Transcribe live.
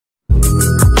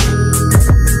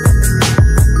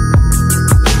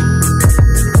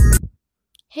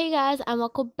Hey guys, and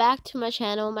welcome back to my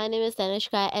channel. My name is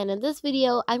Tanishka, and in this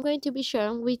video I'm going to be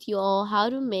sharing with you all how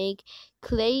to make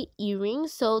clay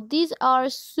earrings. So these are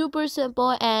super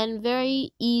simple and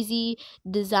very easy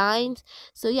designs.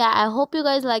 So yeah, I hope you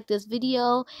guys like this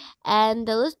video, and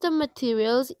the list of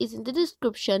materials is in the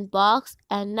description box.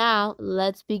 And now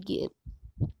let's begin.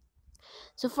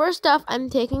 So first off, I'm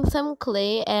taking some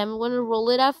clay and I'm going to roll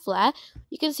it out flat.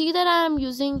 You can see that I'm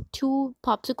using 2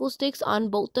 popsicle sticks on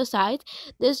both the sides.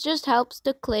 This just helps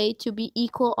the clay to be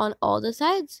equal on all the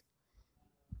sides.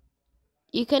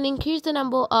 You can increase the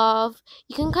number of,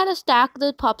 you can kind of stack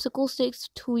the popsicle sticks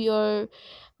to your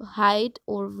height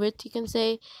or width, you can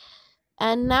say.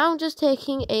 And now I'm just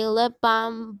taking a lip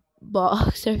balm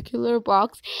box, circular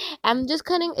box. I'm just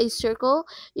cutting a circle.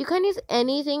 You can use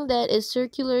anything that is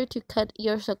circular to cut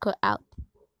your circle out.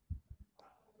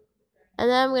 And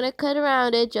then I'm gonna cut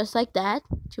around it just like that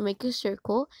to make a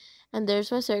circle. And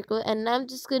there's my circle. And I'm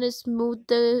just gonna smooth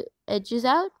the edges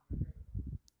out.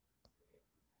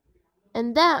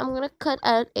 And then I'm gonna cut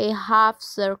out a half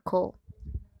circle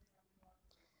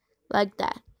like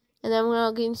that. And then I'm gonna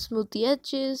again smooth the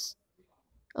edges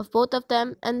of both of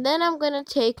them. And then I'm gonna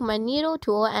take my needle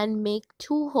tool and make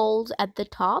 2 holes at the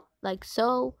top like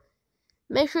so.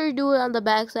 Make sure you do it on the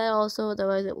back side also,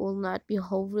 otherwise it will not be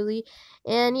whole really.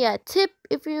 And yeah, tip,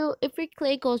 if your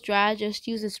clay goes dry, just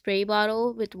use a spray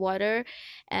bottle with water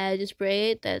and just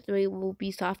spray it, that way it will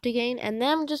be soft again. And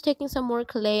then I'm just taking some more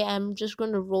clay. I'm just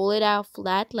going to roll it out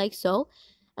flat like so.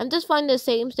 I'm just following the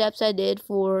same steps I did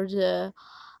for the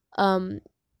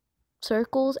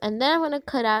circles. And then I'm going to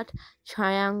cut out a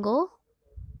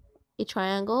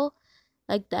triangle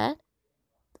like that.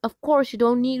 Of course, you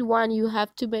don't need 1, you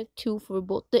have to make 2 for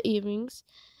both the earrings.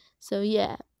 So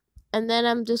yeah, and then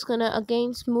I'm just gonna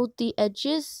again smooth the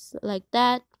edges like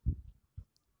that,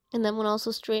 and then I'm gonna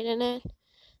also straighten it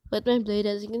with my blade,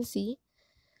 as you can see.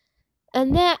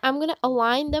 And then I'm gonna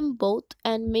align them both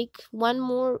and make 1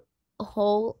 more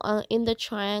hole in the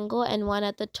triangle and 1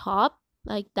 at the top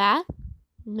like that.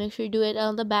 Make sure you do it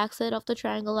on the back side of the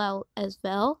triangle out as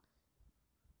well.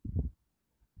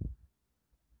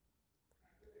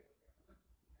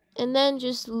 And then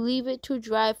just leave it to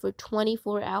dry for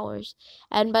 24 hours.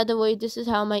 And by the way, this is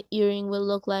how my earring will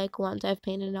look like once I've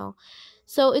painted it all.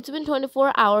 So it's been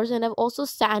 24 hours, and I've also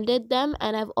sanded them,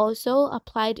 and I've also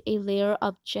applied a layer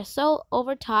of gesso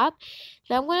over top.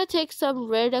 Now I'm going to take some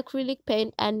red acrylic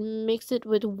paint and mix it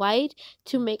with white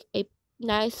to make a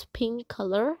nice pink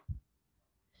color.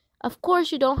 Of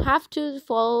course, you don't have to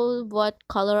follow what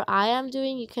color I am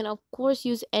doing. You can of course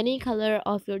use any color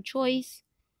of your choice.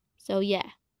 So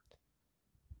yeah.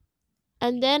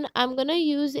 And then I'm gonna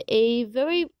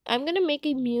make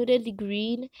a muted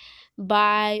green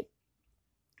by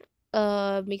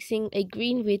mixing a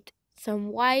green with some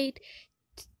white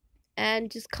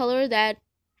and just color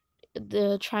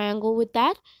the triangle with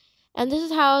that. And this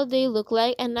is how they look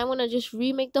like. And I'm gonna just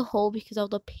remake the hole because of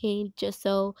the paint, just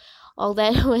so all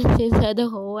that went inside the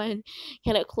hole and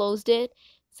kind of closed it.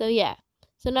 So yeah,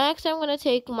 so next I'm gonna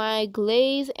take my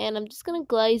glaze and I'm just gonna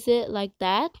glaze it like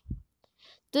that.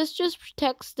 This just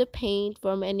protects the paint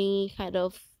from any kind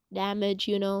of damage,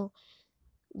 you know.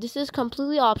 This is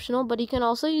completely optional, but you can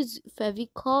also use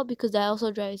Fevicol because that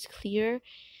also dries clear.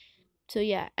 So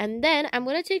yeah, and then I'm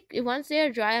gonna take, once they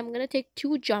are dry, I'm gonna take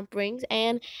 2 jump rings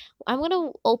and I'm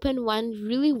gonna open one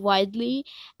really widely.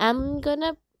 I'm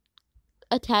gonna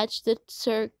attach the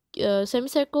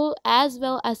semicircle as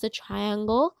well as the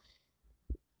triangle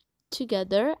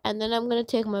together, and then I'm gonna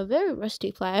take my very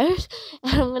rusty pliers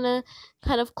and I'm gonna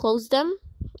kind of close them,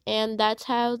 and that's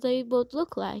how they both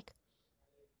look like.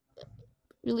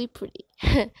 Really pretty.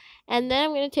 And then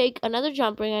I'm gonna take another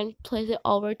jump ring and place it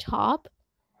over top,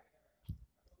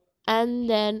 and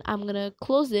then I'm gonna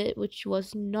close it, which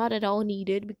was not at all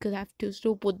needed because I have to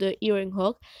still put the earring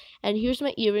hook. And here's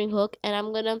my earring hook, and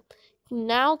I'm gonna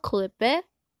now clip it,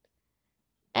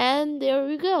 and there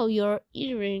we go, your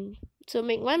earring. So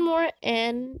make 1 more,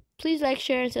 and please like,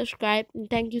 share, and subscribe, and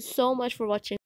thank you so much for watching.